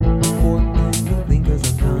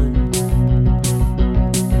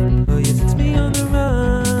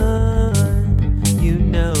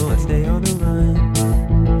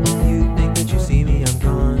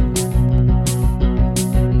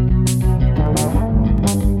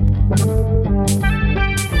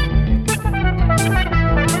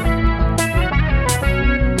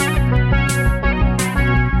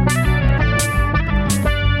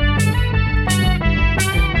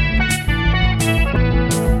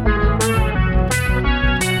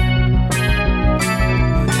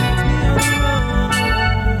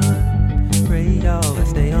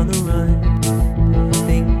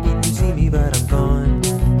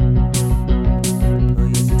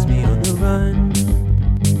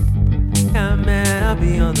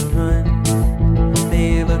be on the run.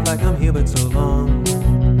 May look like I'm here but so long.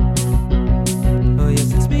 Oh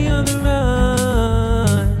yes, it's me on the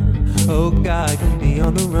run. Oh God, can be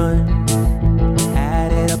on the run.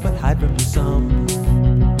 Add it up but hide from you some.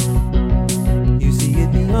 You see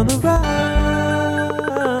it, me on the run.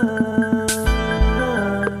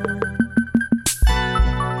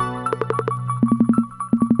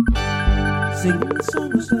 Singing the song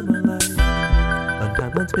most of my life. On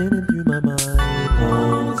timeline spinning through my mind.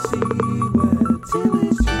 Won't see where till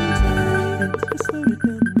it's too tight. Until you slow it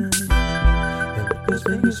down tonight. And let those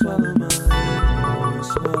fingers swallow mine. Oh,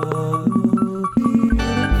 swallow, healing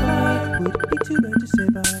fight. Would it be too bad to say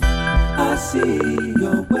bye? I see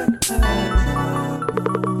your wet eyes. I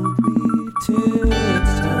won't leave till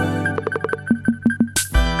it's time.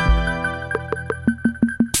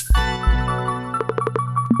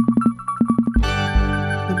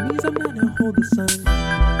 I'm not now hold the sun.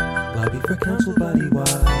 Lobby for council body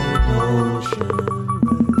wide.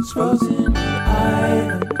 Motionless, frozen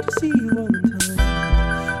eye. I need to see you all in time.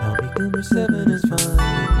 I'll make dinner 7 is fine.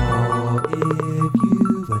 Oh, if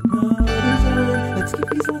you've another time, let's keep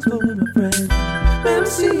these lines flowing, my friend. Ma'am,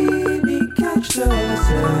 see me catch the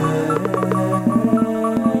 7 win.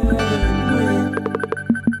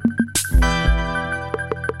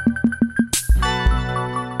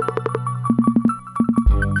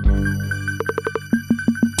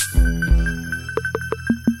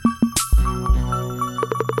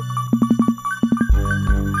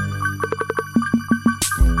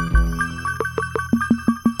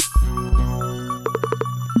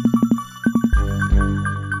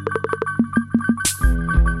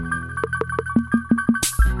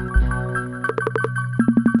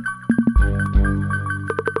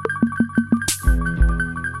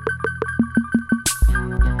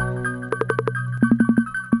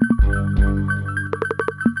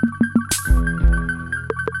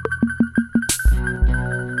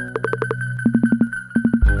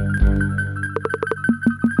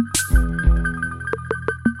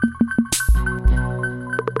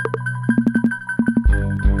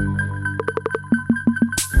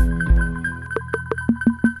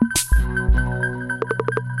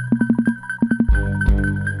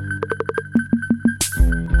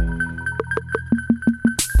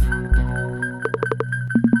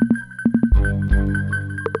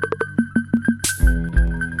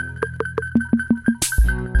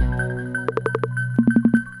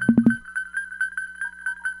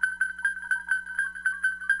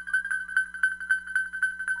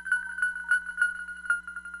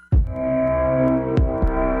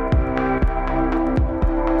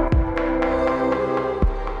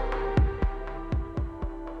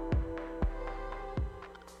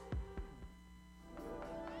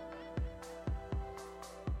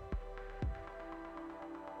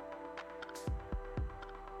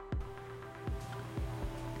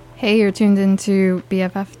 Hey, you're tuned into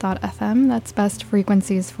BFF.FM, that's best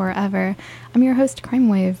frequencies forever. I'm your host, Crime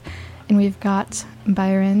Wave, and we've got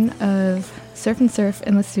Byron of Surf and Surf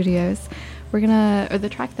in the studios. The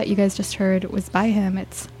track that you guys just heard was by him.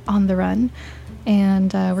 It's On the Run,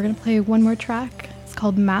 and we're gonna play one more track. It's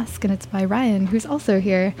called Mask, and it's by Ryan, who's also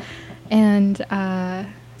here. And so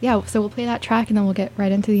we'll play that track, and then we'll get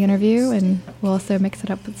right into the interview, and we'll also mix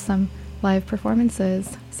it up with some live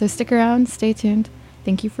performances. So stick around, stay tuned.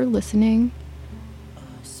 Thank you for listening.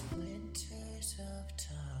 Splinters of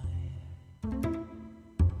time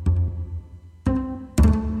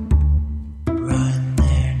run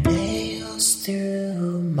their nails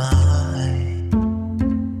through mine.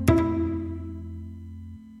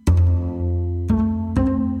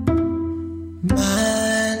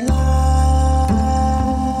 My life,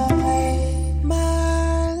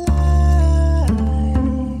 my life.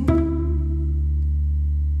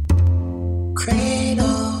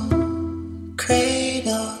 Cradle,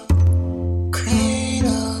 cradle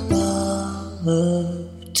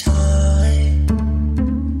of time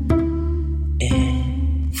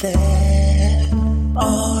in their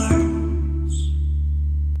arms.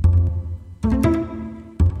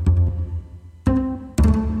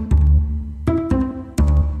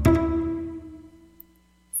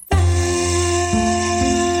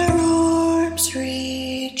 Their arms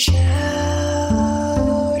reach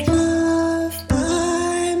out of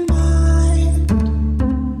my mind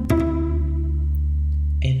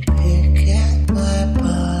and pick at my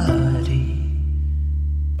body,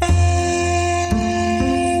 barely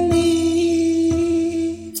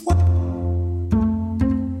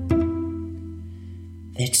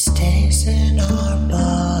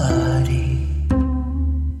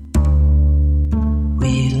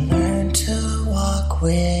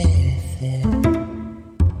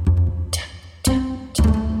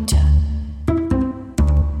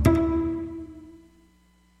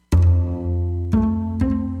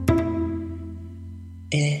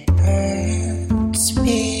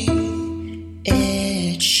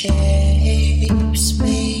shapes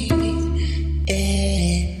me,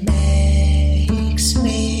 it makes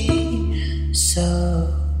me so.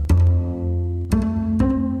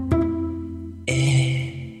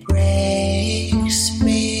 It breaks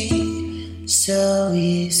me so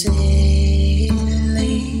easily.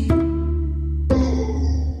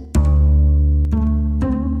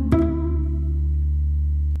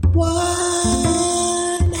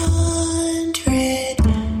 100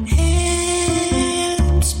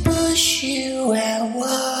 hands push you at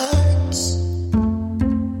once.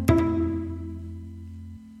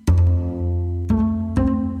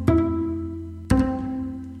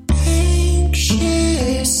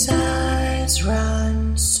 Anxious eyes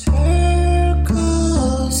run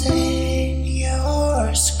circles in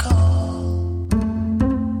your skull.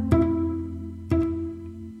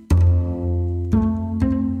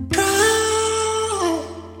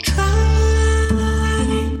 Try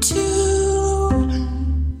to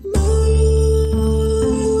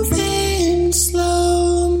move in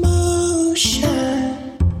slow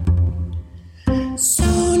motion,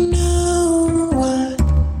 so no one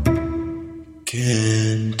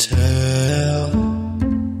can tell.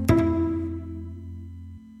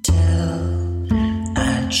 Till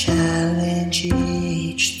I challenge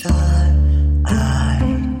each thought,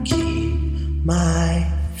 I keep my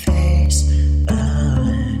face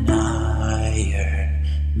an iron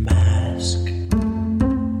mask.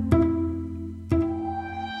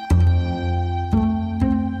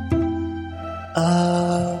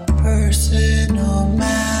 A personal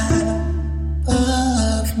map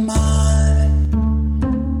of my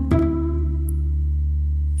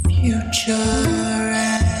future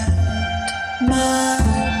and my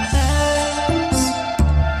past.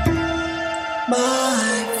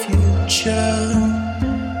 My future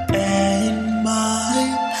and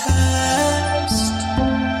my past.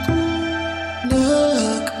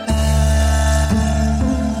 Look back.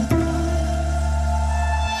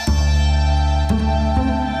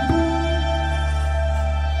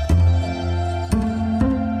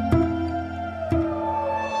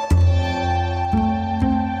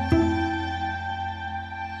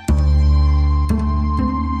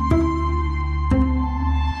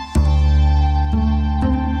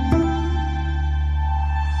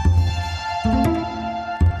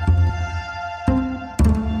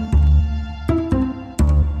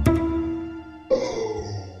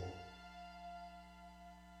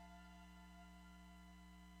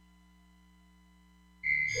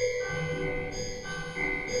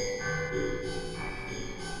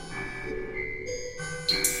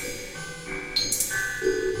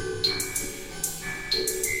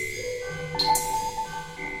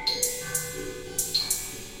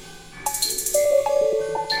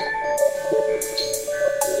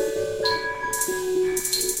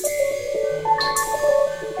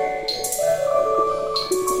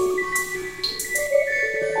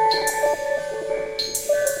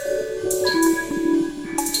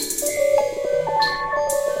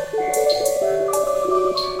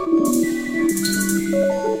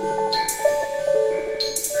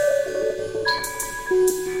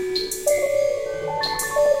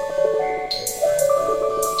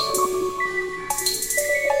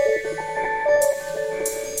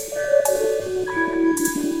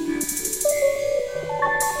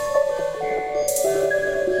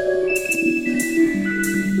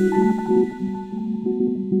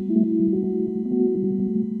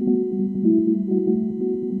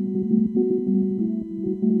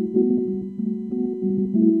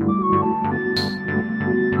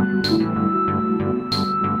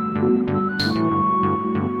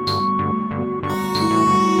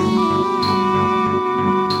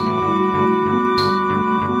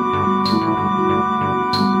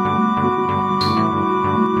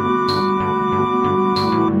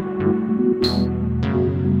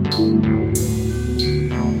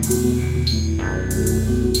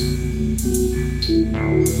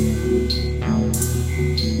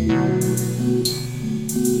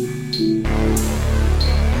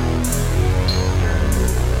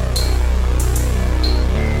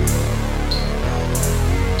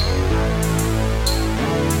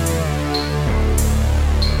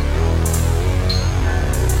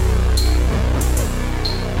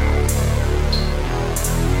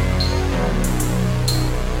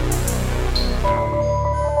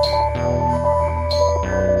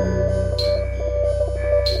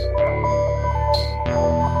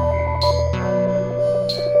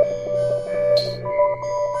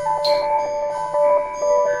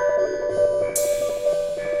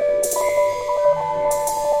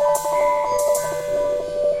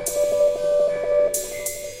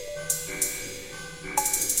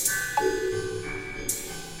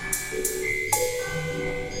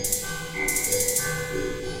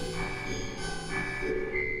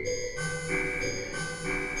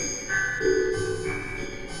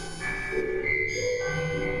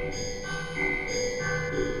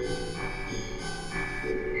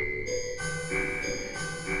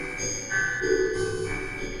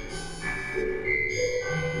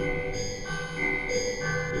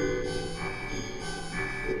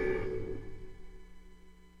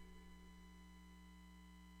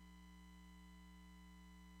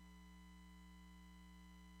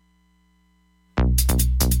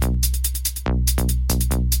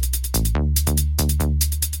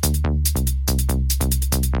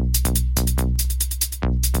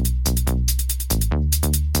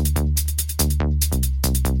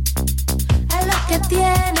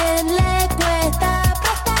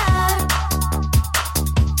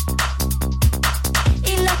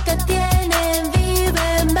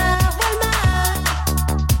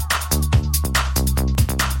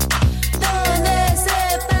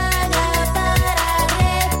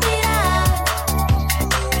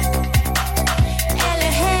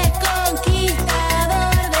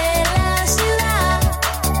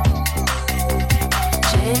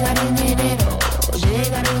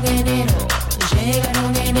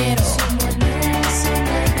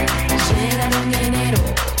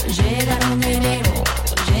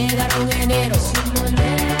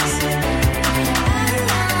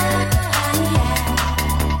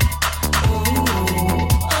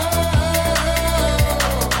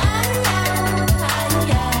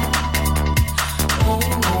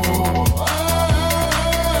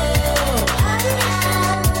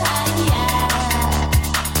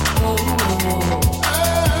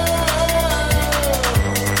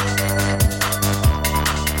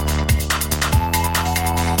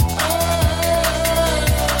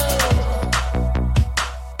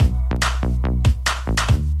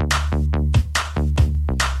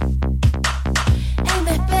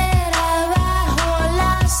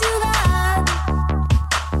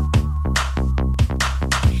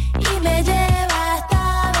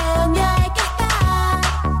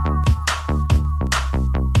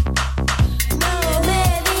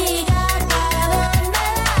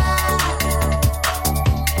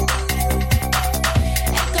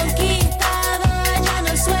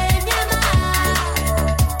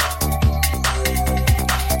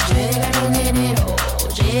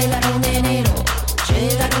 Llegaron enero,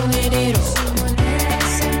 llegaron enero.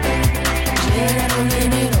 Llegaron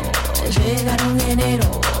enero, llegaron enero,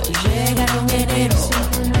 llegaron enero.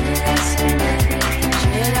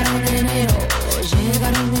 Llegaron enero,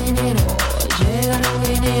 llegaron enero, llegaron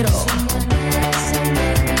enero.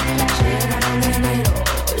 Llegaron enero,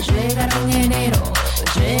 llegaron enero,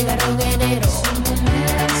 llegaron enero.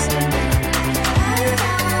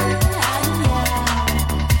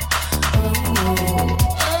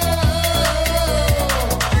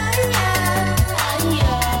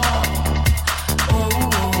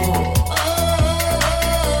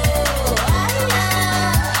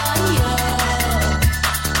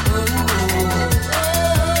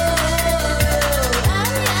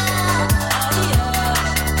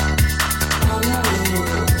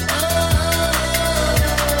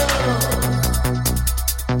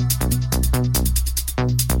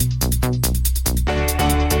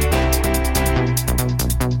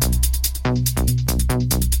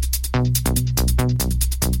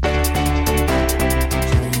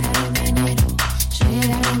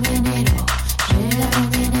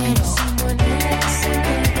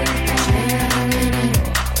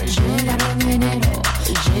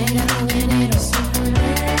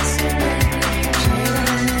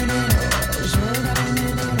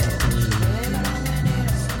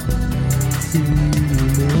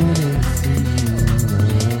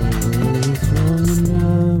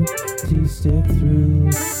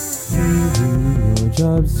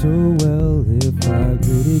 So well, if I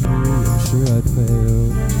graded you, I'm sure I'd fail.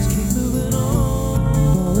 Just keep moving on.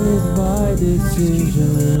 Followed by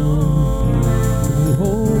decision. We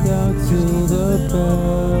hold out till the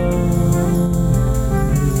bell.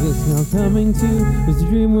 Is this now coming to? Is the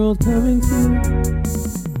dream world coming to?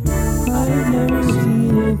 I've never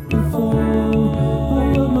seen it before.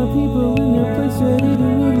 All of my people in their place ready to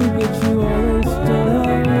move, but you always still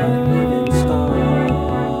have even score.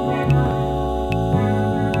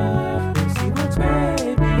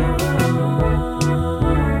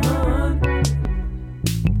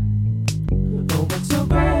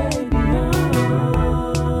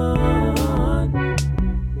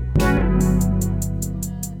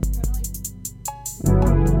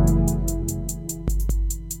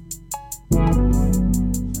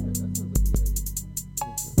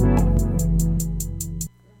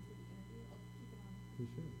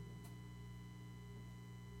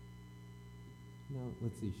 Now,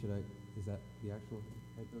 let's see, is that the actual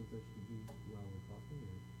headphones that should be while we're talking,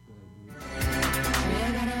 or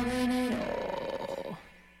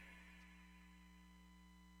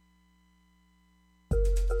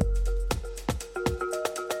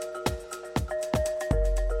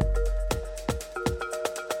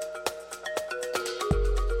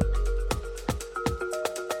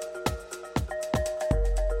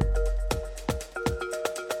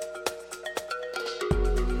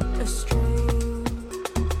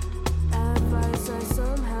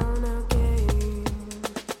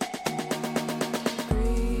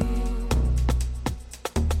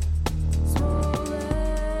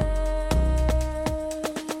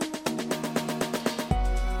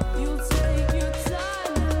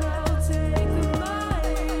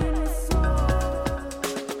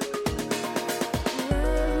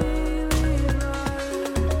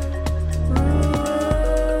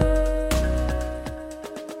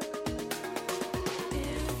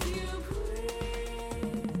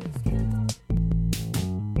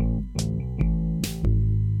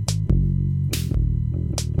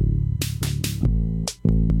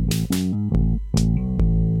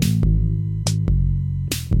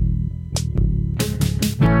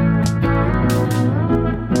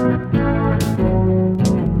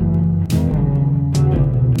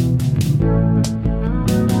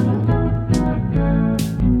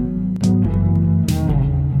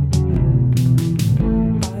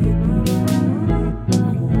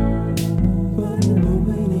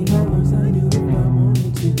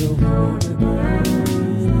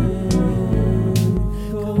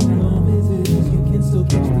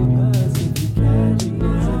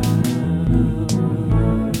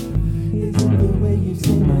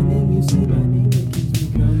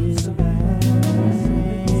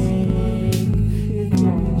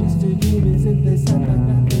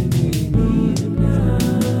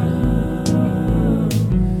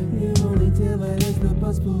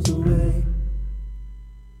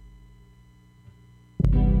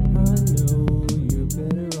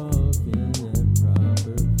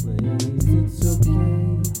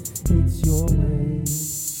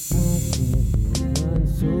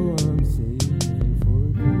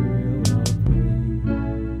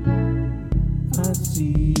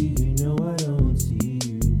see, you know I don't see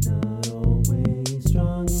you, not always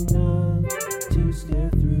strong.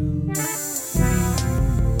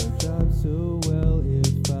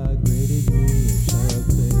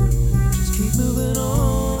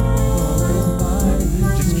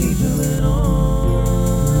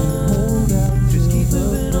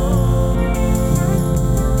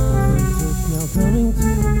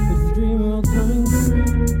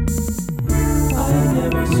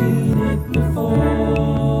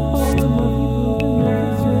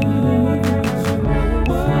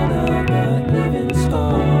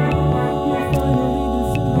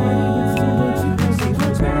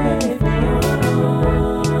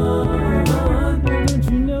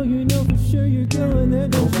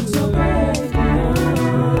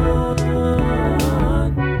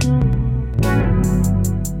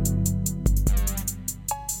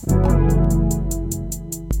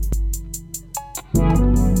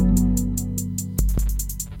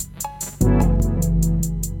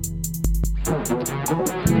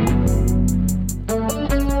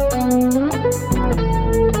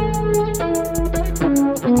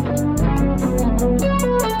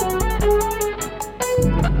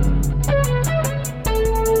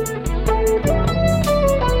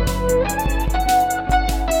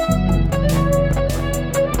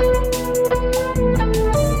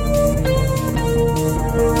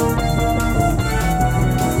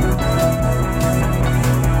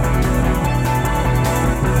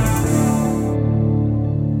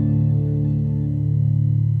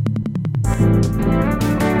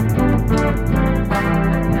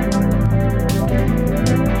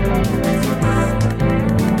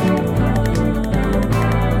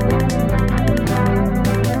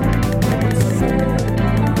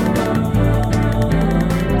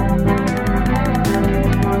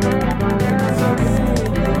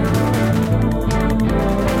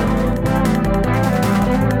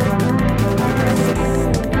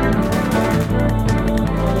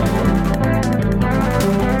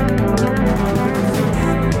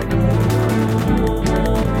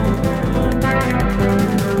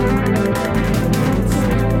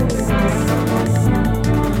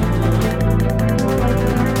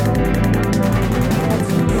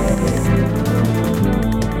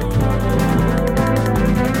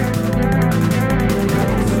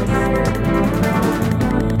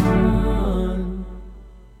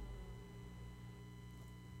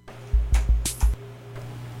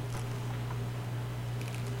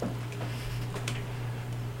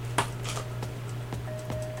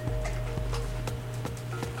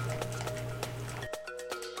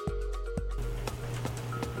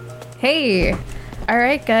 Hey!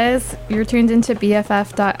 Alright guys, you're tuned into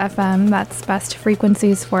BFF.FM, that's Best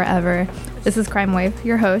Frequencies Forever. This is Crime Wave,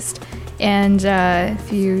 your host, and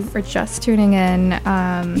if you are just tuning in,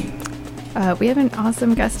 we have an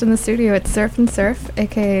awesome guest in the studio. It's Surf and Surf,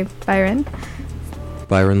 aka Byron.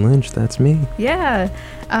 Byron Lynch, that's me. Yeah,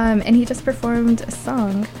 and he just performed a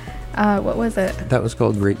song. What was it? That was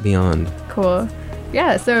called Great Beyond. Cool.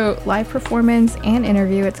 Yeah, so live performance and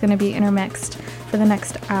interview. It's going to be intermixed for the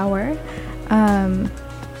next hour.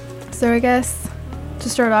 So I guess to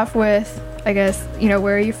start off with,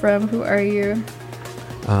 where are you from? Who are you?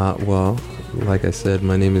 Well, like I said,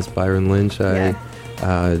 my name is Byron Lynch. Yeah.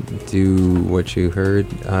 I do what you heard.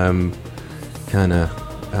 I'm kind of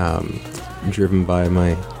driven by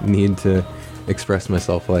my need to express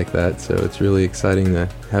myself like that, so it's really exciting to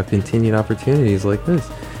have continued opportunities like this.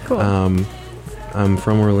 Cool. I'm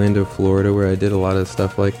from Orlando, Florida, where I did a lot of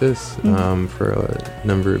stuff like this for a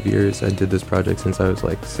number of years. I did this project since I was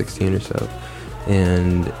like 16 or so,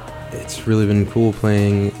 and it's really been cool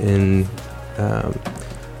playing in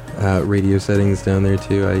radio settings down there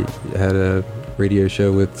too. I had a radio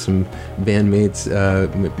show with some bandmates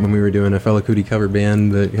when we were doing a Fela Kuti cover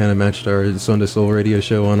band that kind of matched our Son de Soul radio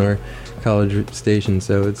show on our college station.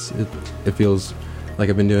 So it feels like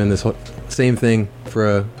I've been doing this same thing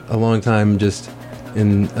for a long time, just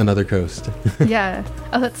in another coast. Yeah.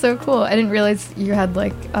 Oh, that's so cool. I didn't realize you had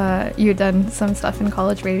you had done some stuff in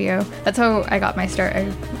college radio. That's how I got my start. I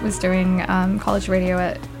was doing college radio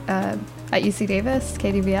at UC Davis,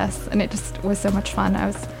 KDVS, and it just was so much fun.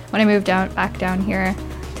 When I moved back down here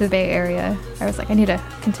to the Bay Area, I was like, I need to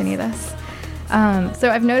continue this. So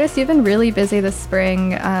I've noticed you've been really busy this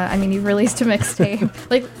spring. You've released a mixtape.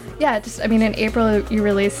 In April you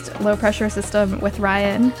released Low Pressure System with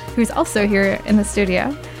Ryan, who's also here in the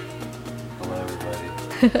studio. Hello, everybody.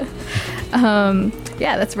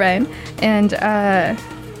 That's Ryan. And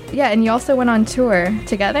and you also went on tour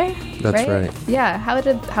together. That's right. Yeah.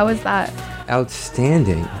 How was that?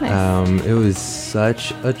 Outstanding. Nice. It was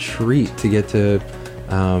such a treat to get to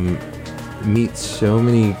meet so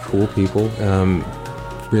many cool people.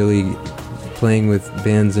 Really playing with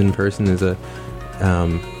bands in person is a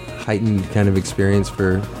heightened kind of experience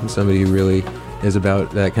for somebody who really is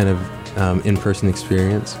about that kind of in-person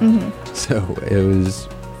experience. Mm-hmm. So it was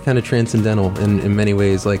kind of transcendental in many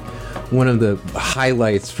ways. Like, one of the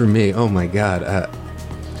highlights for me, oh my God,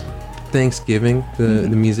 Thanksgiving, the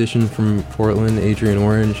musician from Portland, Adrian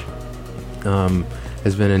Orange,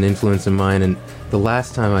 has been an influence of mine, and the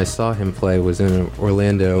last time I saw him play was in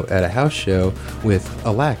Orlando at a house show with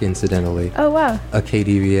Alack, incidentally. Oh, wow. A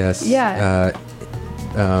KDVS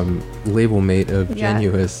label mate of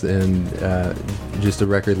Genuous, and just a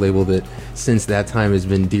record label that since that time has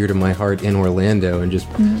been dear to my heart in Orlando, and just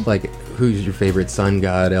like Who's Your Favorite Sun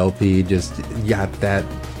God LP just got that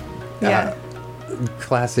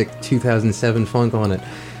classic 2007 funk on it.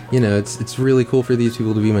 You know, it's really cool for these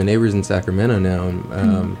people to be my neighbors in Sacramento now,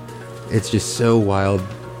 and it's just so wild,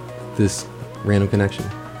 this random connection.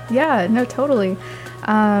 Yeah, no, totally.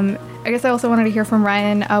 I guess I also wanted to hear from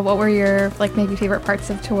Ryan. What were your like maybe favorite parts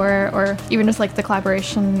of tour, or even just like the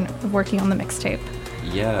collaboration of working on the mixtape?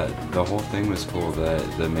 Yeah, the whole thing was cool. The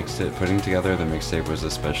mixtape, putting together the mixtape was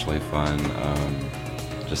especially fun.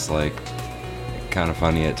 Just like kind of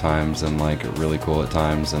funny at times and like really cool at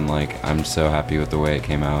times, and like I'm so happy with the way it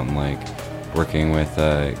came out, and like working with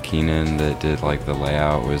Keenan that did like the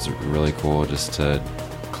layout was really cool, just to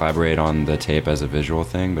collaborate on the tape as a visual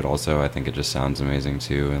thing, but also I think it just sounds amazing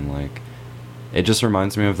too, and like it just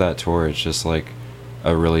reminds me of that tour. It's just like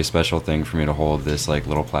a really special thing for me to hold this like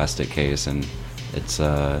little plastic case, and it's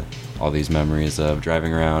all these memories of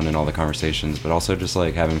driving around and all the conversations, but also just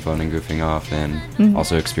like having fun and goofing off, and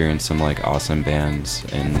also experience some like awesome bands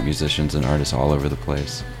and musicians and artists all over the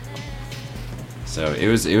place. So it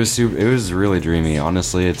was really dreamy.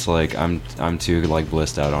 Honestly, it's like I'm too like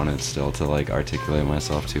blissed out on it still to like articulate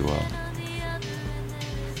myself too well.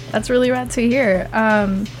 That's really rad to hear.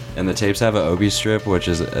 And the tapes have an Obi strip, which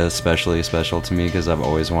is especially special to me because I've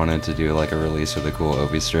always wanted to do like a release with a cool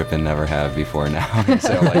Obi strip and never have before now.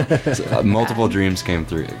 So like multiple dreams came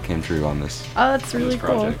true on this. Oh, that's really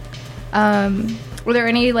cool. Were there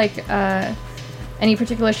any like any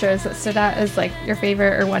particular shows that stood out as like your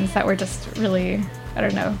favorite, or ones that were just really, I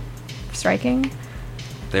don't know, striking?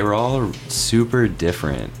 They were all super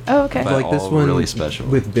different. Oh, okay. But Like this all one really special.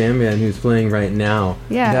 with Bam Bam, who's playing right now.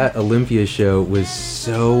 Yeah. That Olympia show was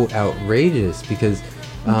so outrageous because,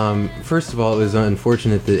 first of all, it was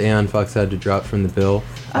unfortunate that Aeon Fox had to drop from the bill.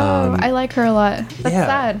 Oh, I like her a lot. That's yeah.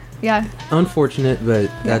 sad. Yeah. Unfortunate, but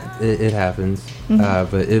that it happens.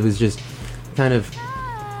 But it was just kind of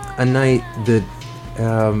a night that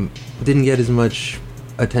didn't get as much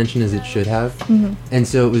attention as it should have, and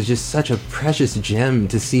so it was just such a precious gem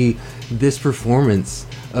to see this performance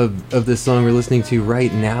of this song we're listening to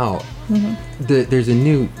right now. There's a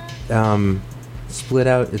new split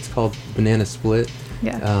out. It's called Banana Split.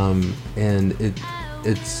 Yeah. And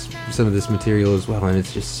it's some of this material as well, and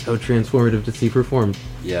it's just so transformative to see performed.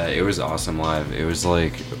 Yeah, it was awesome live. It was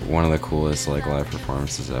like one of the coolest like live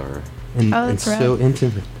performances ever. And Oh, it's that's so rad.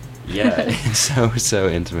 intimate. Yeah, it's so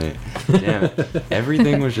intimate. Damn it.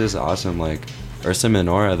 Everything was just awesome. Like Ursa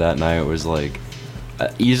Minora that night was like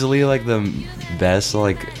easily like the best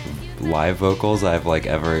like live vocals I've like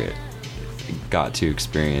ever got to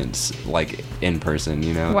experience like in person,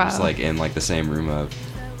 you know? Wow. Just like in like the same room of.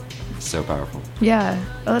 So powerful. Yeah.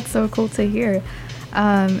 Oh, that's so cool to hear.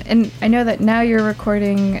 And I know that now you're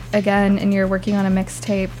recording again, and you're working on a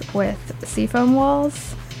mixtape with Seafoam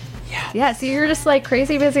Walls. Yeah, so you're just like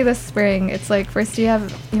crazy busy this spring. It's like first you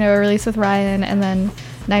have, you know, a release with Ryan, and then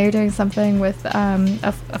now you're doing something with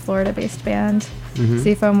a Florida-based band,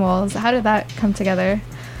 Seafoam Walls. How did that come together?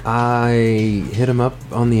 I hit him up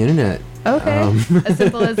on the internet. Okay, as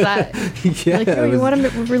simple as that. Yeah, Like, oh, it you was- want to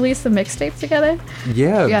release a mixtape together?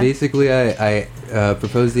 Yeah, basically I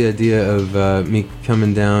proposed the idea of me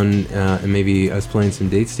coming down and maybe us playing some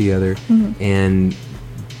dates together, and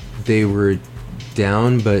they were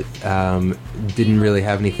down, but didn't really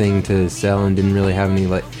have anything to sell and didn't really have any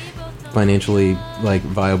like financially like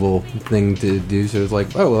viable thing to do. So it was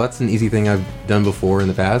like, oh well, that's an easy thing I've done before in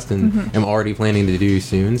the past, and I'm already planning to do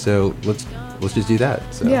soon. So let's just do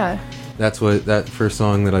that. So Yeah. that's what that first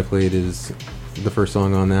song that I played is the first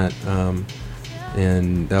song on that,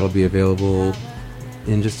 and that'll be available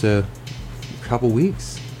in just a couple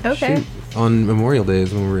weeks. Okay. Shoot. On Memorial Day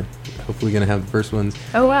is when we're hopefully going to have the first ones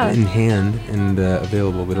Oh, wow. in hand and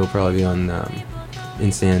available, but it'll probably be on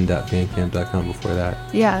insand.bandcamp.com before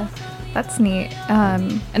that. Yeah, that's neat.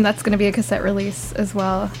 And that's going to be a cassette release as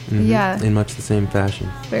well. Yeah, In much the same fashion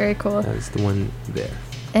very cool. as the one there.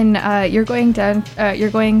 And you're going down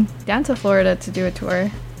to Florida to do a tour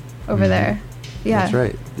over there. Yeah. That's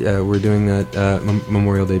right. We're doing that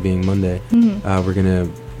Memorial Day being Monday. We're going to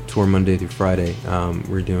tour Monday through Friday.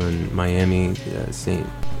 We're doing Miami, St.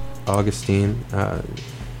 Augustine,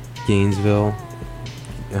 Gainesville,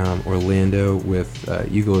 Orlando with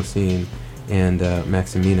Euglossine and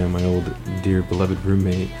Maximina, my old dear beloved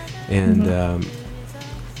roommate. And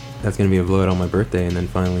that's going to be a blowout on my birthday, and then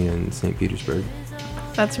finally in St. Petersburg.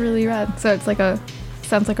 That's really rad. So it's like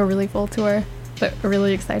sounds like a really full tour, but a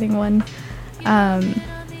really exciting one.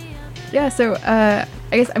 Yeah, so I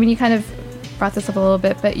guess, I mean, you kind of brought this up a little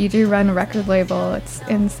bit, but you do run a record label. It's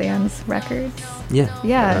In Sands Records. Yeah.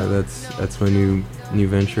 Yeah. That's my new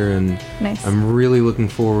venture, and Nice. I'm really looking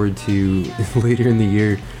forward to later in the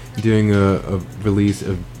year doing a release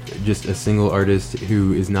of just a single artist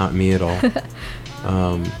who is not me at all.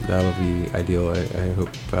 That'll be ideal. I hope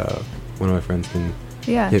one of my friends can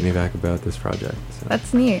Yeah. hit me back about this project. So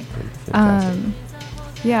That's neat. fantastic.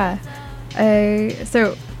 Yeah. I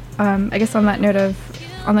guess on the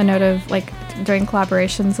note of like doing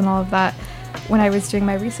collaborations and all of that, when I was doing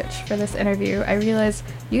my research for this interview, I realized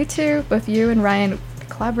you two, both you and Ryan,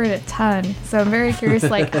 collaborate a ton. So I'm very curious,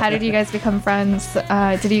 like, how did you guys become friends?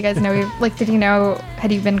 Did you guys know,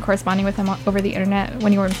 had you been corresponding with him over the internet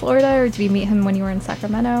when you were in Florida, or did you meet him when you were in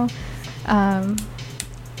Sacramento? Tell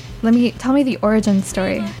me the origin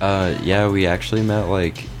story. Yeah, we actually met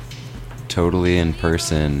like totally in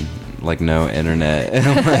person, like no internet.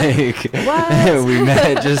 Like What? we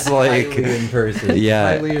met just like Highly in person.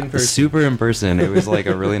 yeah, Highly in person. super in person. It was like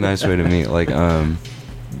a really nice way to meet. Like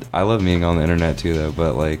I love meeting on the internet too, though.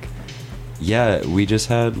 But like, yeah, we just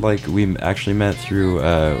had like we actually met through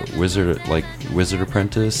Wizard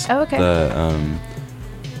Apprentice. Oh, okay. The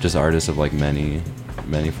just artists of like many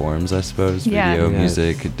forms, I suppose. Yeah. Video, Yes.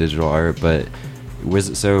 music, digital art. But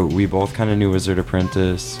so we both kind of knew Wizard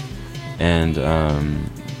Apprentice, and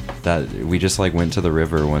that we just like went to the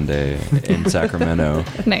river one day in Sacramento.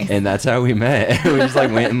 Nice. And that's how we met. We just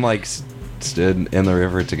like went and like stood in the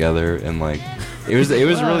river together, and like it was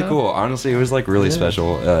really Whoa. cool. Honestly, it was like really Yeah.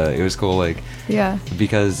 special. It was cool, like Yeah.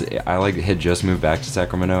 because I like had just moved back to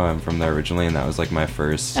Sacramento. I'm from there originally, and that was like my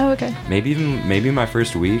first, Oh, okay. maybe my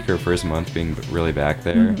first week or first month being really back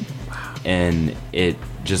there. Mm-hmm. And it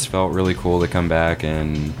just felt really cool to come back,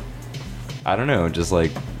 and I don't know, just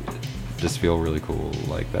feel really cool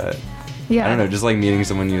like that. Yeah. I don't know, just like meeting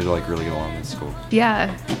someone you like really get along with is cool.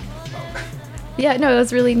 Yeah. Yeah, no, it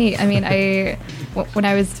was really neat. I mean, when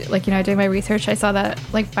I was like, doing my research, I saw that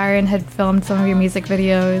like Byron had filmed some of your music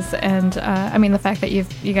videos, and I mean, the fact that you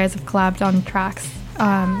guys have collabed on tracks.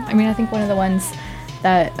 I mean, I think one of the ones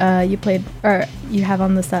that you played or you have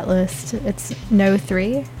on the set list, it's No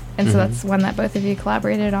 3. And so that's one that both of you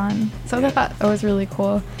collaborated on. So I thought that was really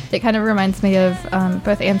cool. It kind of reminds me of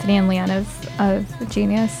both Anthony and Leanne of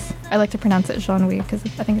Genius. I like to pronounce it Jean-Louis because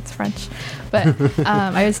I think it's French. But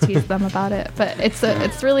I always tease them about it. But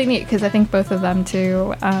it's really neat because I think both of them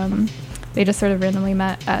too, they just sort of randomly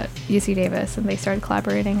met at UC Davis and they started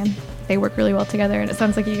collaborating and they work really well together. And it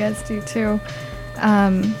sounds like you guys do too.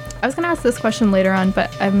 I was going to ask this question later on,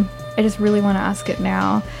 but I just really want to ask it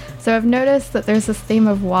now. So I've noticed that there's this theme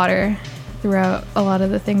of water throughout a lot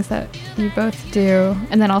of the things that you both do,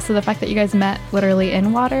 and then also the fact that you guys met literally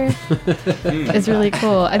in water is really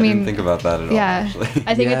cool. I mean, didn't think about that at all. yeah, Actually.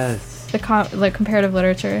 I think Yes. it's the comparative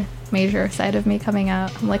literature major side of me coming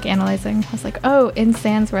out. I'm like analyzing. I was like, oh, in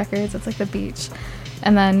Sands Records, it's like the beach,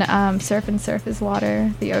 and then Surf and Surf is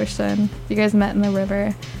water, the ocean. You guys met in the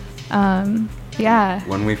river. Yeah.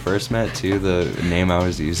 When we first met too, the name I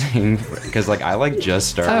was using, because like I like just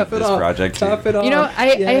started this project too. Top it off.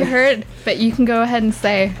 I heard, but you can go ahead and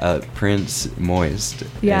say. Prince Moist.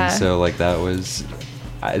 Yeah. And so like that was,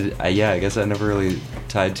 I guess I never really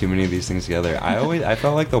tied too many of these things together. I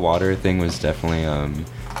felt like the water thing was definitely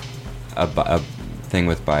a thing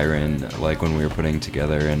with Byron, like when we were putting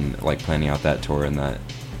together and like planning out that tour and that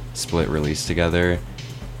split release together.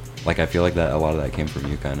 Like I feel like that a lot of that came from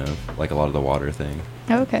you, kind of like a lot of the water thing.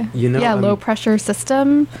 Oh, okay. You know, yeah, low pressure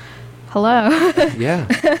system. Hello. Yeah.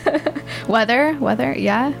 Weather.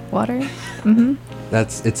 Yeah. Water. Mm-hmm.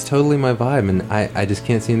 It's totally my vibe, and I just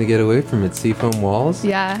can't seem to get away from it. Seafoam Walls.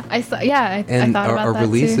 Yeah. I saw. Yeah. I And thought about our that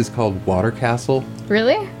release too. is called Water Castle.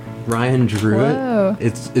 Really? Ryan drew Whoa.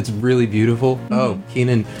 it. It's really beautiful. Oh,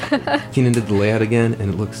 Keenan did the layout again,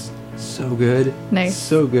 and it looks so good. Nice.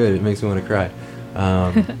 So good. It makes me want to cry.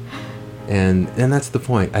 And that's the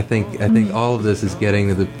point. I think all of this is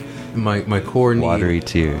getting to my core need. Watery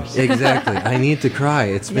tears. Exactly. I need to cry.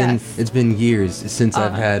 It's been years since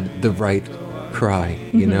I've had the right cry.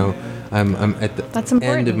 You know, I'm at the That's end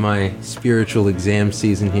important. of my spiritual exam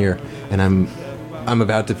season here, and I'm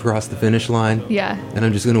about to cross the finish line. Yeah. And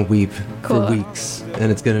I'm just gonna weep Cool. for weeks,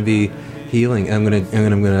 and it's gonna be healing. I'm gonna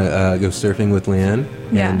go surfing with Leanne,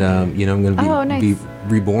 Yeah. and I'm gonna Oh, nice. be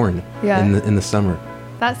reborn Yeah. in the summer.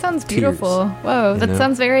 That sounds Tears, beautiful. Whoa. you That know?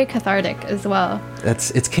 sounds very cathartic as well.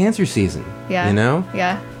 It's cancer season. Yeah. You know.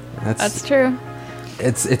 Yeah. That's true.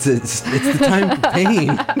 It's the time for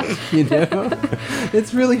pain. You know,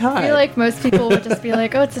 it's really hot. I feel like most people would just be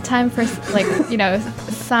like, oh, it's a time for like,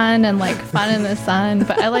 sun and like fun in the sun.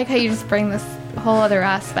 But I like how you just bring this whole other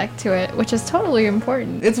aspect to it, which is totally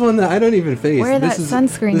important. it's one that I don't even face. Wear that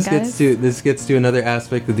sunscreen, guys. This gets to another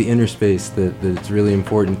aspect of the inner space that's really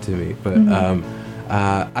important to me. But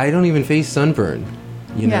I don't even face sunburn.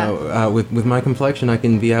 You Yeah. know, with my complexion, I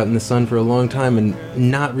can be out in the sun for a long time and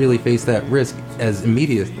not really face that risk as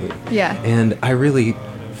immediately. Yeah. And I really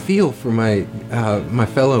feel for my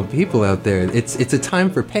fellow people out there. It's a time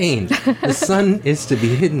for pain. The sun is to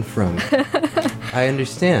be hidden from. I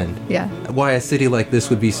understand. Yeah. Why a city like this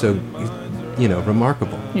would be so,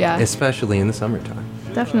 remarkable. Yeah. Especially in the summertime.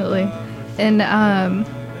 Definitely. And,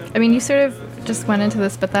 I mean, you sort of just went into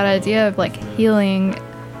this, but that idea of, like, healing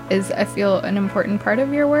is, I feel, an important part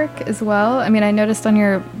of your work as well. I mean, I noticed on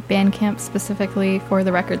your Bandcamp specifically for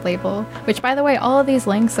the record label, which, by the way, all of these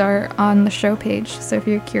links are on the show page. So if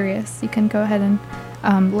you're curious, you can go ahead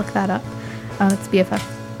and look that up. It's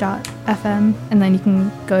BFF.FM, and then you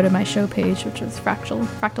can go to my show page, which is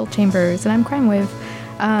Fractal Chambers, and I'm Crime Wave.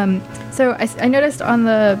 So I noticed on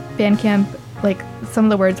the Bandcamp, like, some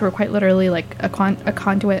of the words were quite literally like a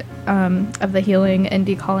conduit of the healing and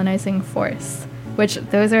decolonizing force, which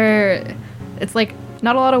those are, it's like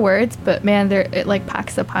not a lot of words, but man, it like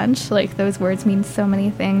packs a punch. Like, those words mean so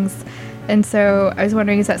many things. And so I was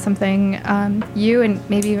wondering, is that something you and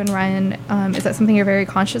maybe even Ryan, is that something you're very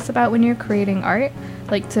conscious about when you're creating art,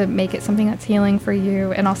 like to make it something that's healing for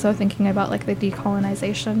you, and also thinking about like the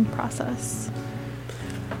decolonization process?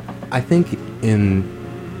 I think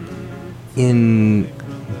in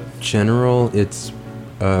general, it's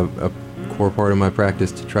a core part of my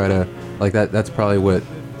practice to try to, like, that's probably what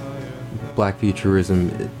Black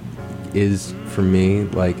Futurism is for me,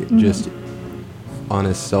 like, just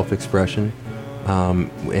honest self-expression,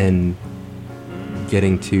 and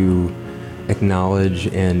getting to acknowledge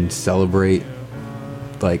and celebrate,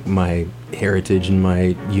 like, my heritage and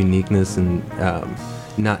my uniqueness, and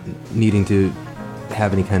not needing to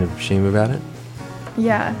have any kind of shame about it.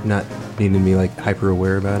 Yeah. Not needing to be, like, hyper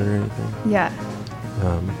aware about it or anything. Yeah.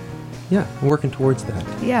 Yeah, I'm working towards that.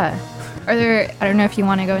 Yeah. Are there, I don't know if you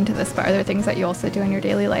want to go into this, but are there things that you also do in your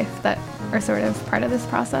daily life that are sort of part of this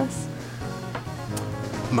process?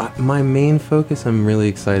 My main focus I'm really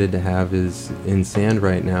excited to have is in Sand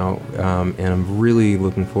right now, and I'm really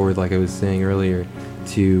looking forward, like I was saying earlier,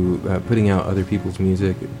 to putting out other people's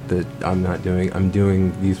music that I'm not doing. I'm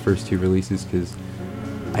doing these first two releases because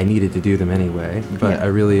I needed to do them anyway, but Yeah. I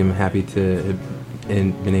really am happy to have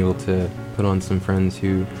been able to put on some friends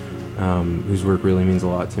whose work really means a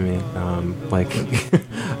lot to me. Like,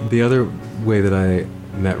 the other way that I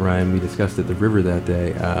met Ryan, we discussed at the river that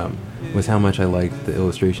day, was how much I liked the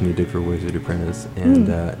illustration he did for Wizard Apprentice, and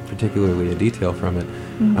particularly a detail from it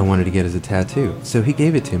I wanted to get as a tattoo. So he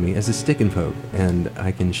gave it to me as a stick and poke, and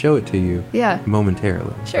I can show it to you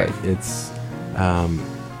momentarily. Sure. But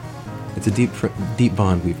it's a deep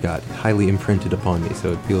bond we've got, highly imprinted upon me,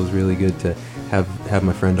 so it feels really good to have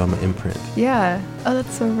my friend on my imprint. Yeah. Oh,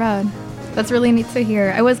 that's so rad. That's really neat to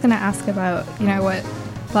hear. I was going to ask about, what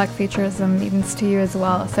Black Futurism means to you as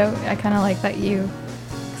well, so I kind of like that you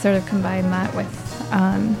sort of combine that with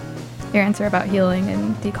your answer about healing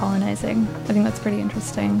and decolonizing. I think that's pretty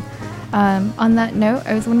interesting. On that note,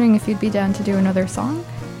 I was wondering if you'd be down to do another song?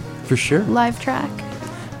 For sure. Live track?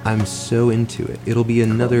 I'm so into it. It'll be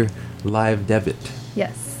another live debut.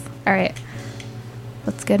 Yes. All right.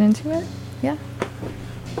 Let's get into it. Yeah.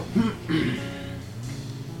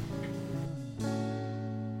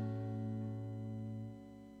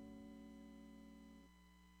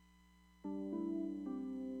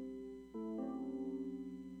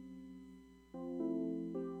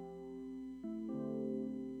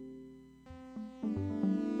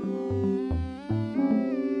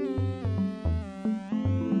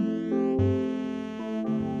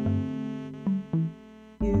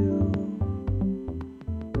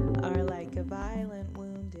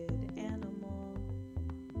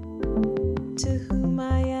 To whom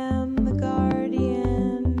I am the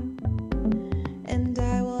guardian.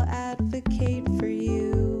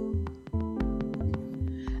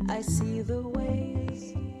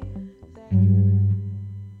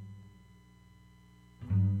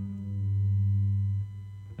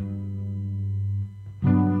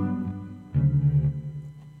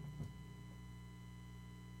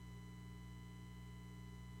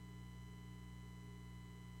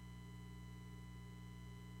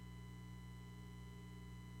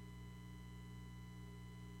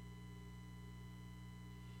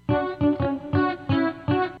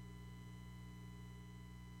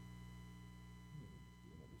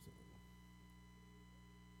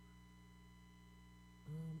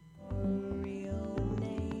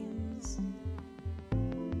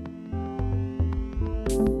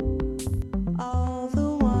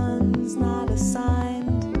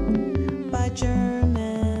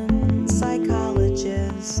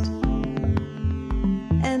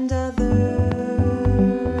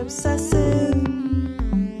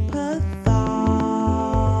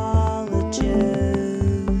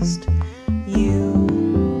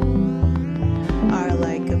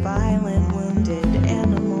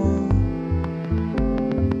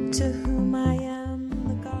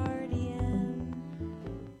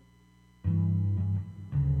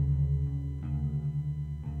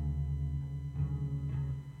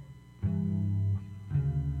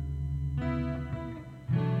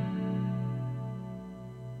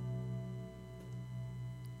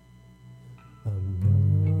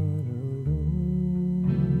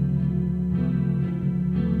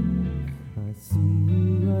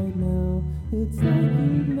 It's like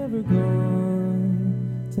you've never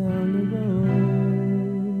gone down the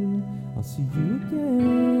road. I'll see you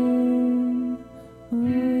again. I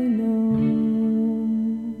know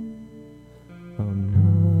I'm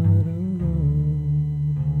not alone.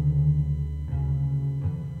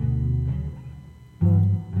 Not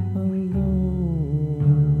alone.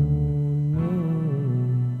 No.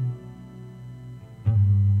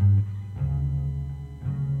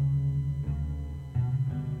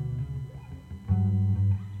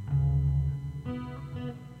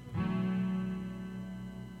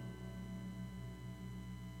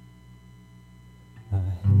 I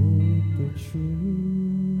hate the truth.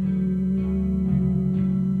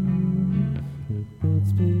 It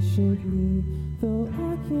waits patiently, though I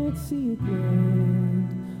can't see it yet.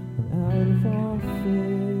 I'm out of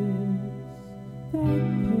office. That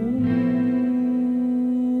pain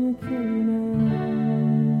I carry now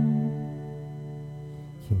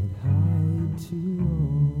can't hide too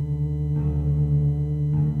long.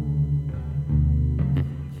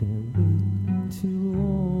 Can't wait too long.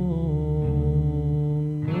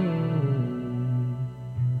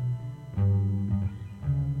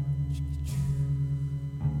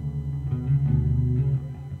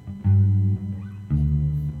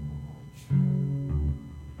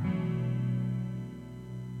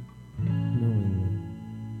 No. Knowingly,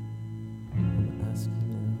 I'm asking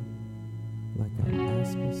now, like I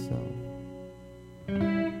ask myself,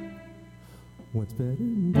 what's better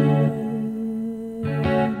than dead?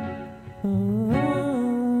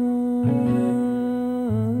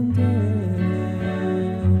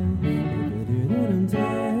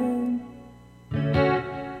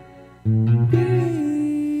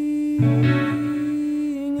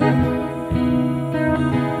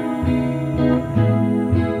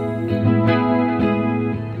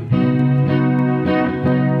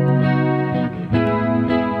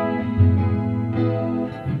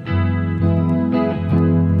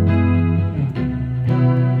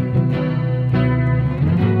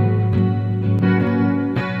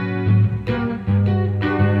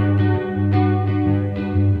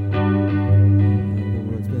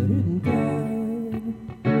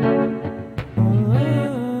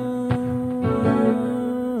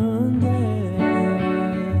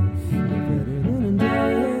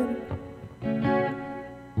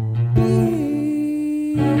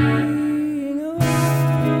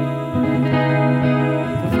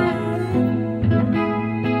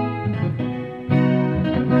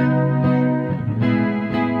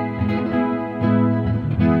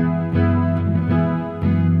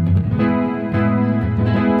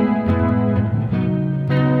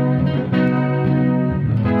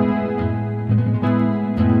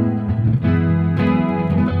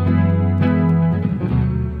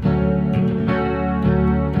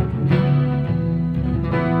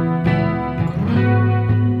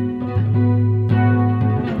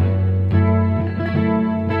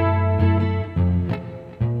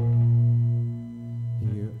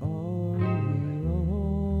 Here are we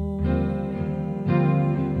all.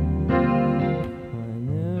 I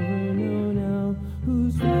never know now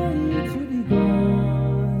who's ready to be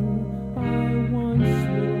gone. I once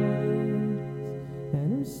was, and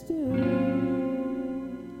I'm still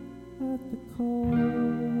at the call.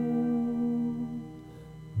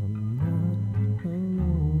 I'm not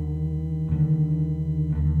alone.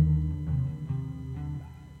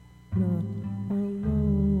 Not alone.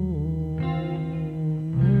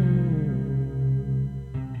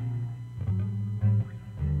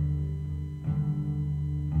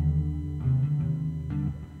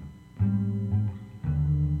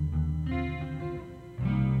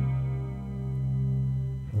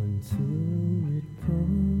 Until it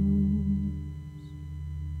comes,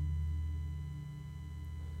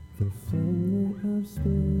 the flame that I've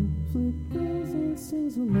spared flickers and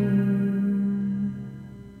sings alone.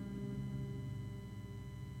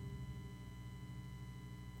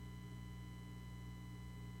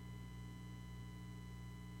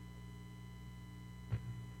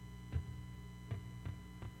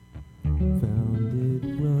 Found it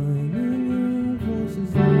running in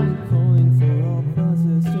voices late, calling for all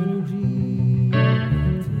processed energy.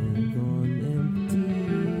 Tank on empty,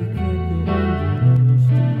 can't go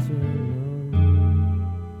undernourished eternally.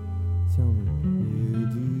 Tell me, where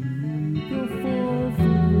do you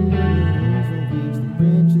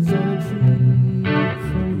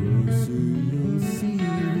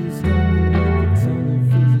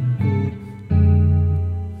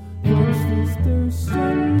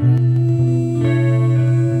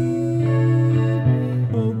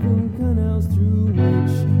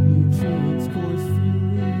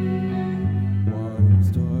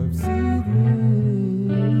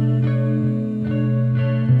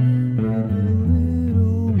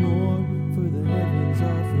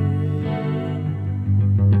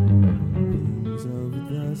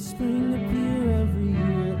spring appear every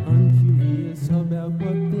year. I'm curious about what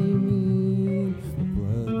they mean. The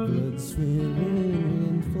blood swimming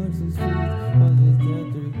in Flux's feet. What is that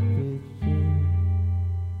their picture?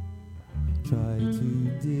 Try to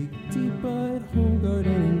dig deep, but home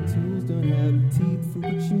gardening tools don't have teeth for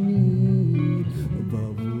what you need. A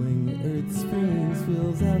bubbling earth spring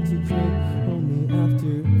spills out to drink only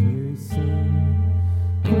after piercing.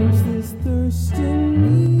 Quench this thirst in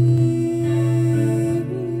me.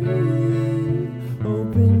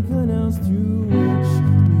 Open canals through which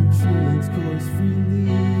nutrients course freely.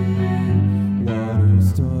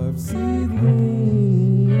 Water-starved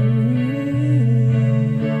seedling.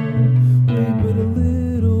 Wait but a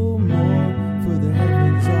little more for the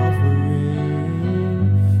heavens offering.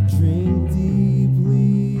 Drink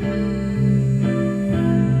deeply.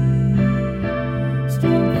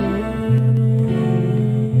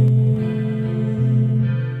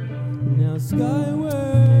 Strengthening. Now skyward.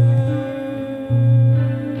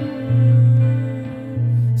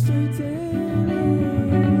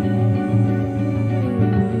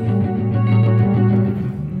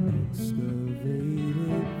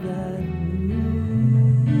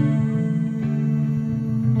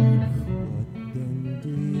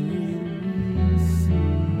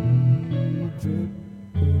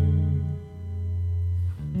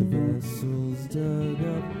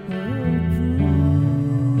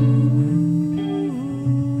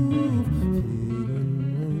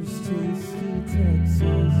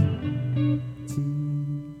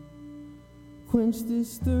 Quench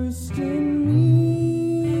this thirst in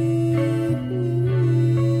me.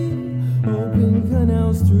 Open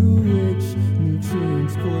canals through which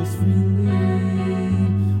nutrients course freely.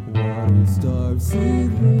 Water-starved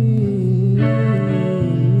seedling.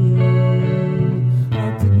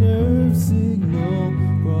 Optic nerve signal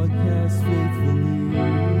broadcast faithfully.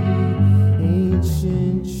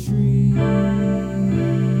 Ancient tree.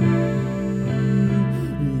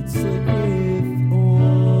 Roots slick with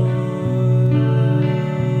oil.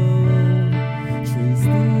 Trace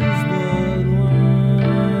these bloodlines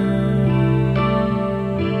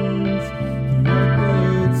through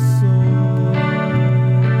record soil.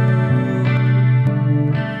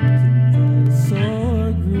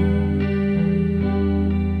 Dinosaur green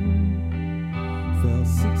fell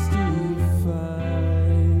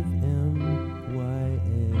 65 MYA.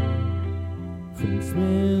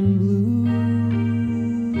 Princeman Blue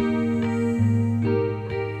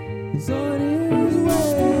is on his way.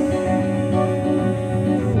 Blood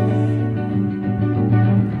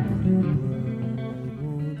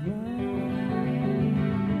won't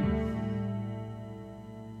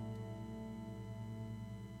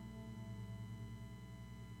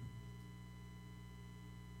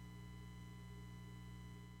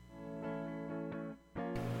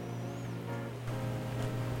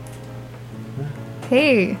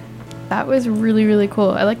Hey, that was really, really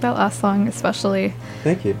cool. I like that last song especially.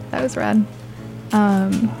 Thank you. That was rad.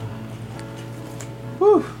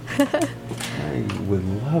 Whew. I would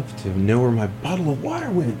love to know where my bottle of water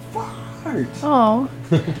went. Fart. Oh,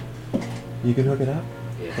 You can hook it up?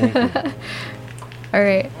 Thank you. all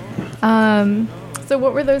right. So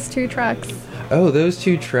what were those two tracks? Oh, those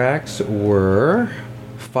two tracks were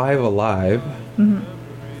Five Alive,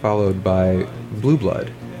 followed by Blue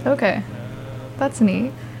Blood. Okay, that's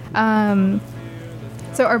neat. So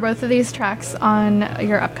are both of these tracks on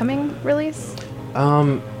your upcoming release?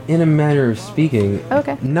 In a manner of speaking,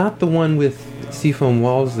 Okay. not the one with seafoam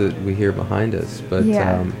walls that we hear behind us, but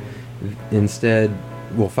Yeah. instead,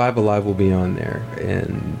 well, Five Alive will be on there,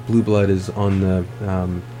 and Blue Blood is on the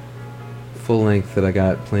full length that I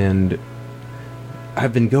got planned.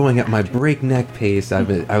 I've been going at my breakneck pace. I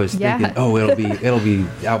was Yeah. thinking, oh, it'll be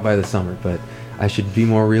out by the summer, but I should be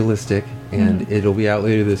more realistic, and it'll be out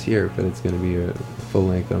later this year. But it's going to be a full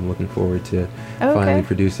length. I'm looking forward to finally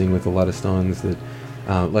producing with a lot of songs that,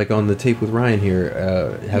 like on the tape with Ryan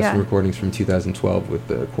here, have some recordings from 2012 with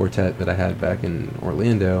the quartet that I had back in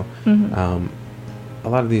Orlando. A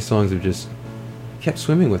lot of these songs have just kept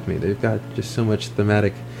swimming with me. They've got just so much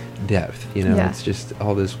thematic depth. You know, it's just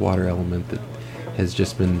all this water element that has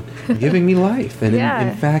just been giving me life, and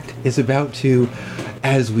in fact is about to,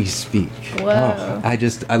 as we speak. Whoa. Oh,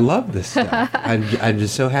 I love this stuff. I'm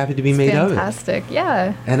just so happy to be made of it. Fantastic,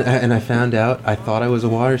 yeah. And I found out, I thought I was a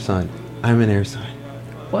water sign. I'm an air sign.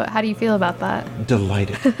 How do you feel about that?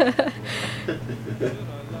 Delighted.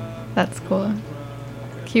 That's cool.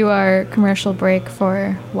 Cue our commercial break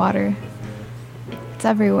for water. It's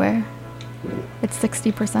everywhere. It's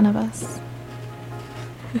 60% of us.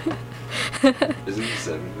 Isn't it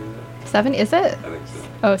 70? 70, is it? I think so.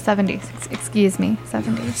 Oh, 70. Excuse me.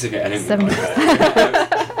 70. It's okay, I didn't 70. know.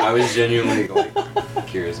 I was genuinely like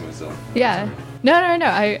curious myself. Yeah. No.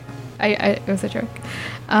 It was a joke.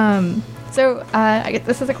 So I guess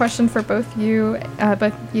this is a question for both you,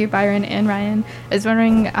 Byron and Ryan. I was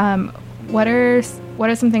wondering, what are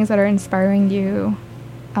some things that are inspiring you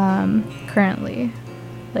currently?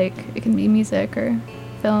 Like, it can be music or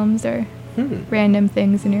films or random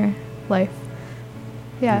things in your life.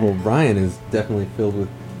 Yeah. Well, Ryan is definitely filled with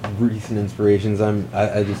recent inspirations.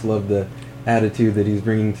 I just love the attitude that he's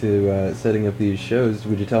bringing to setting up these shows.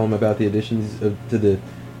 Would you tell him about the additions to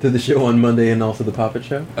the show on Monday and also the Poppet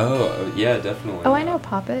show? Oh, yeah, definitely. Oh, I know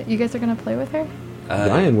Poppet. You guys are going to play with her?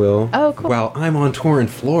 Ryan will. Oh, cool. While I'm on tour in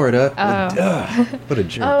Florida. Oh. What a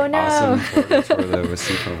jerk. Oh, no. Awesome Florida tour though with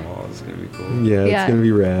Seafoam Wall is gonna be cool. Yeah, Yeah. it's gonna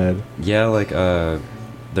be rad. Yeah, like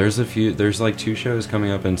there's like 2 shows coming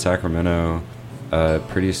up in Sacramento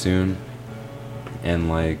pretty soon, and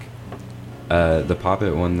like the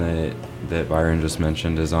Poppet one that Byron just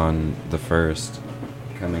mentioned is on the 1st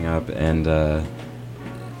coming up, and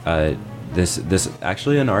this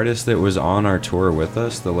actually an artist that was on our tour with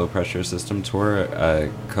us, the Low Pressure System tour,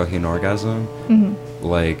 Cohen Orgasm,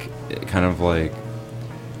 like kind of like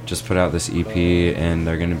just put out this EP, and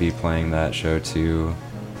they're gonna be playing that show too,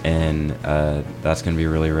 and that's gonna be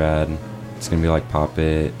really rad. It's gonna be like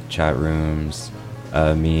Poppet, chat rooms,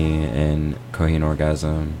 me and Cohen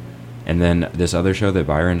Orgasm, and then this other show that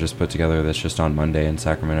Byron just put together that's just on Monday in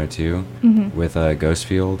Sacramento too, with Ghost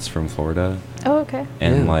Fields from Florida. Oh, okay.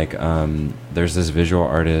 And Yeah. like there's this visual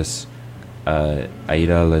artist,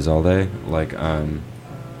 Aida Lezalde, like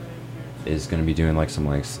is going to be doing like some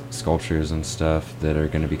like sculptures and stuff that are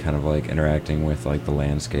going to be kind of like interacting with like the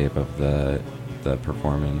landscape of the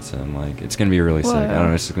performance, and like it's going to be really sick. I don't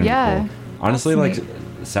know, it's just going to be cool. Honestly, That's like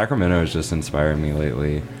Sacramento is just inspiring me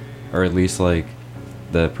lately, or at least like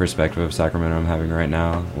the perspective of Sacramento I'm having right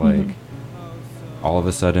now. Like all of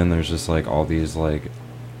a sudden there's just like all these like,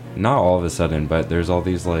 not all of a sudden, but there's all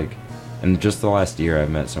these like, and just the last year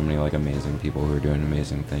I've met so many like amazing people who are doing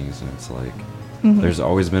amazing things, and it's like there's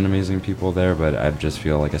always been amazing people there, but I just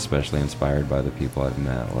feel like especially inspired by the people I've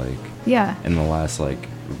met like in the last like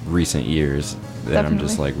recent years, that I'm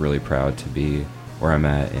just like really proud to be where I'm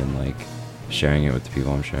at, and like sharing it with the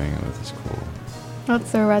people I'm sharing it with is cool.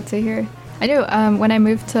 That's so rad to hear. I know when I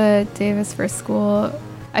moved to Davis for school,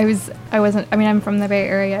 I'm from the Bay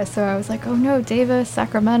Area, so I was like, oh no, Davis,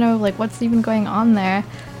 Sacramento, like what's even going on there?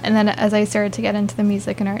 And then as I started to get into the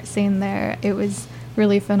music and art scene there, it was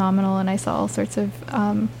really phenomenal, and I saw all sorts of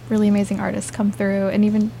really amazing artists come through, and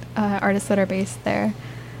even artists that are based there.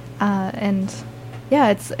 And yeah,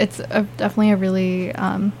 it's definitely a really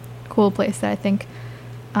cool place that I think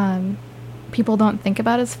people don't think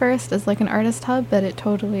about as first as like an artist hub, but it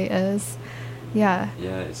totally is. Yeah,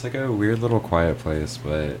 it's like a weird little quiet place,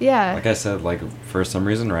 but like I said, like for some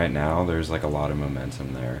reason right now there's like a lot of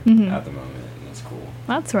momentum there at the moment, and that's cool.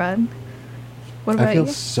 That's rad. What about I feel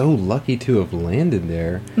you? so lucky to have landed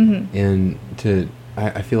there, and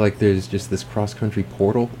I feel like there's just this cross-country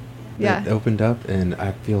portal that opened up, and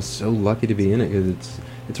I feel so lucky to be in it, because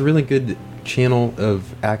it's a really good channel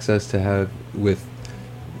of access to have with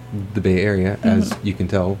the Bay Area, as you can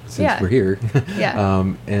tell since we're here.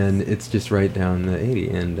 And it's just right down the 80,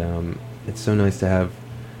 and it's so nice to have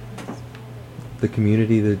the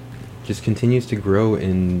community that just continues to grow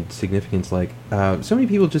in significance. Like so many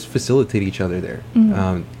people just facilitate each other there.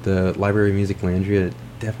 The Library of Music Landria,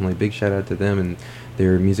 definitely big shout out to them and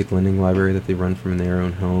their music lending library that they run from their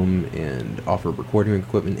own home, and offer recording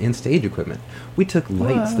equipment and stage equipment. We took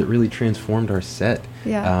lights that really transformed our set,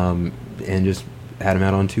 and just had them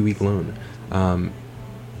out on 2-week loan.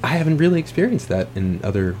 I haven't really experienced that in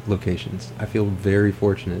other locations. I feel very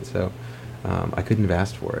fortunate, so I couldn't have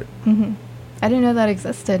asked for it. I didn't know that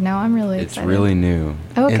existed. Now I'm really It's excited. really new.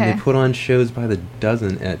 Okay. And they put on shows by the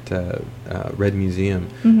dozen at Red Museum,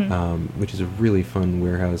 which is a really fun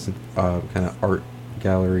warehouse, kind of art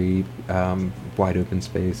gallery, wide open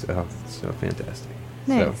space. Oh, it's so fantastic.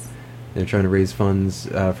 Nice. So they're trying to raise funds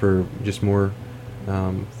for just more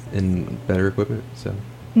and better equipment. So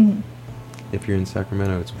if you're in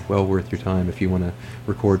Sacramento, it's well worth your time if you want to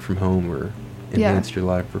record from home or enhance your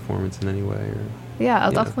live performance in any way. Or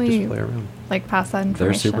I'll just definitely play around. like pass that information.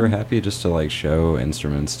 They're super happy just to like show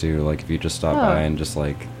instruments too. Like if you just stop by and just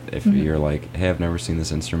like, if you're like, hey, I've never seen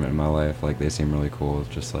this instrument in my life, like they seem really cool. It's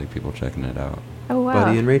just like people checking it out. Oh wow.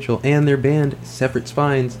 Buddy and Rachel and their band Separate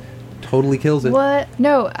Spines totally kills it. What?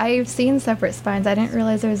 No, I've seen Separate Spines. I didn't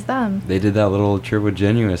realize it was them. They did that little Turbo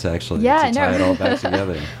Genuous actually Yeah, to tie it all back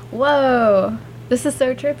together. Whoa, this is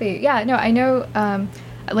so trippy. Yeah, no, I know.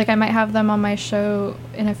 Like I might have them on my show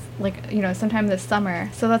in sometime this summer.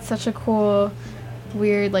 So that's such a cool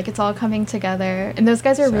weird, like it's all coming together. And those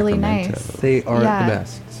guys are really Sacramento. nice. They are Yeah. the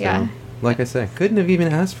best. So, Yeah. like I said, couldn't have even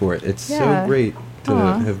asked for it. It's Yeah. so great to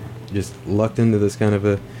Aw. have just lucked into this kind of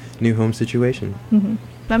a new home situation.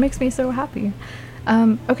 That makes me so happy.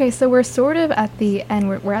 Okay, so we're sort of at the end.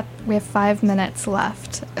 We have 5 minutes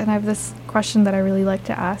left, and I have this question that I really like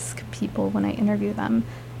to ask people when I interview them.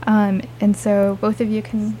 And so both of you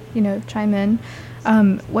can, chime in.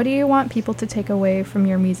 What do you want people to take away from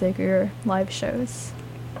your music or your live shows?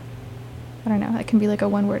 I don't know. It can be like a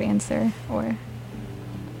one-word answer, or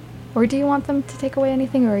do you want them to take away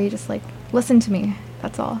anything, or are you just like, listen to me?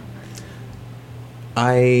 That's all.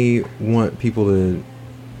 I want people to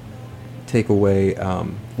take away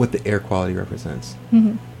what the air quality represents.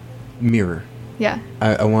 Mirror. Yeah.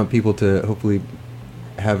 I want people to hopefully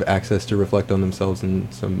have access to reflect on themselves in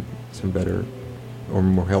some better or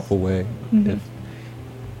more helpful way.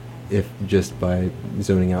 If just by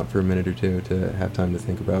zoning out for a minute or two to have time to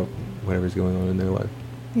think about whatever's going on in their life.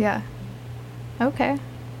 Yeah. Okay.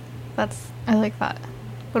 I like that.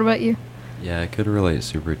 What about you? Yeah, I could relate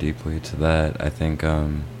super deeply to that. I think,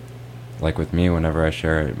 like with me, whenever I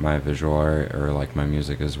share my visual art or like my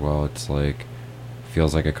music as well, it's like,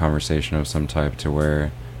 feels like a conversation of some type, to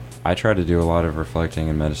where I try to do a lot of reflecting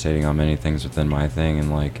and meditating on many things within my thing,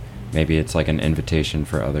 and like maybe it's like an invitation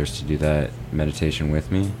for others to do that meditation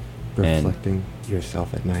with me. Reflecting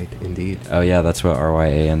yourself at night, indeed. Oh yeah, that's what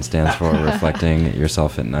RYAN stands for, reflecting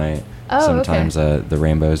yourself at night. Oh, Sometimes okay. The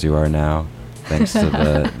rainbows you are now, thanks to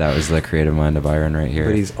that was the creative mind of Byron right here.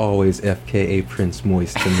 But he's always FKA Prince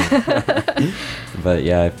Moist to me. But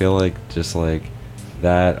yeah, I feel like just like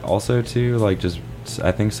that. Also too, like just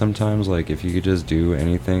I think sometimes like if you could just do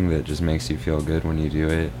anything that just makes you feel good when you do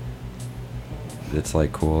it, it's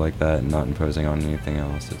like cool like that, and not imposing on anything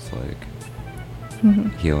else. It's like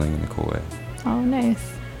healing in a cool way. Oh,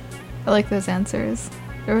 nice. I like those answers.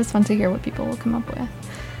 It was fun to hear what people will come up with.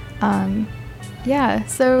 Yeah,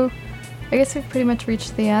 so I guess we've pretty much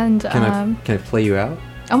reached the end. Can I play you out?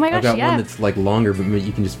 Oh my gosh, I've got yeah. one that's like longer, but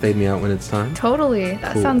you can just fade me out when it's time. Totally.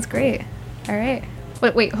 That Cool. sounds great. All right.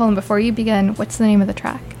 Wait, hold on. Before you begin, what's the name of the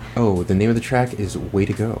track? Oh, the name of the track is Way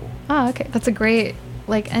to Go. Ah, okay. That's a great,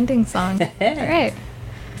 ending song. All right.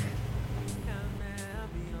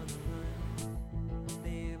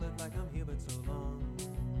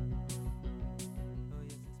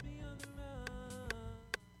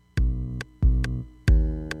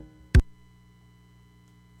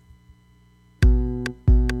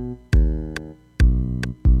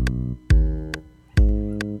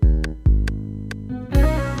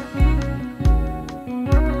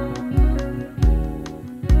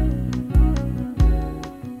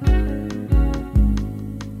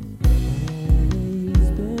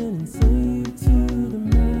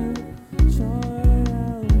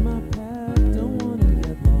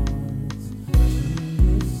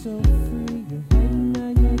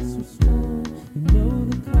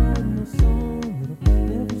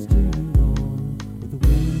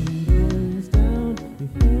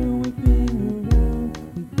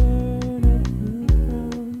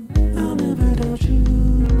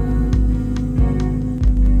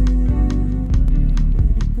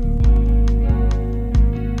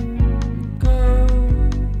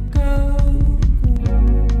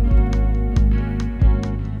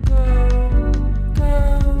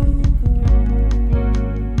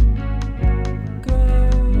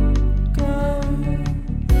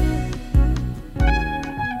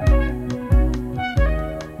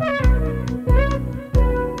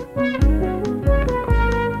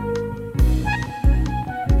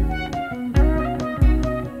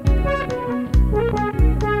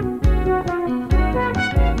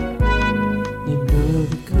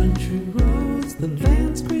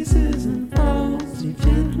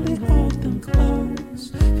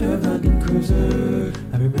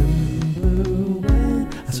 I remember when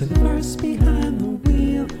I saw the verse behind the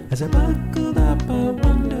wheel as I bucked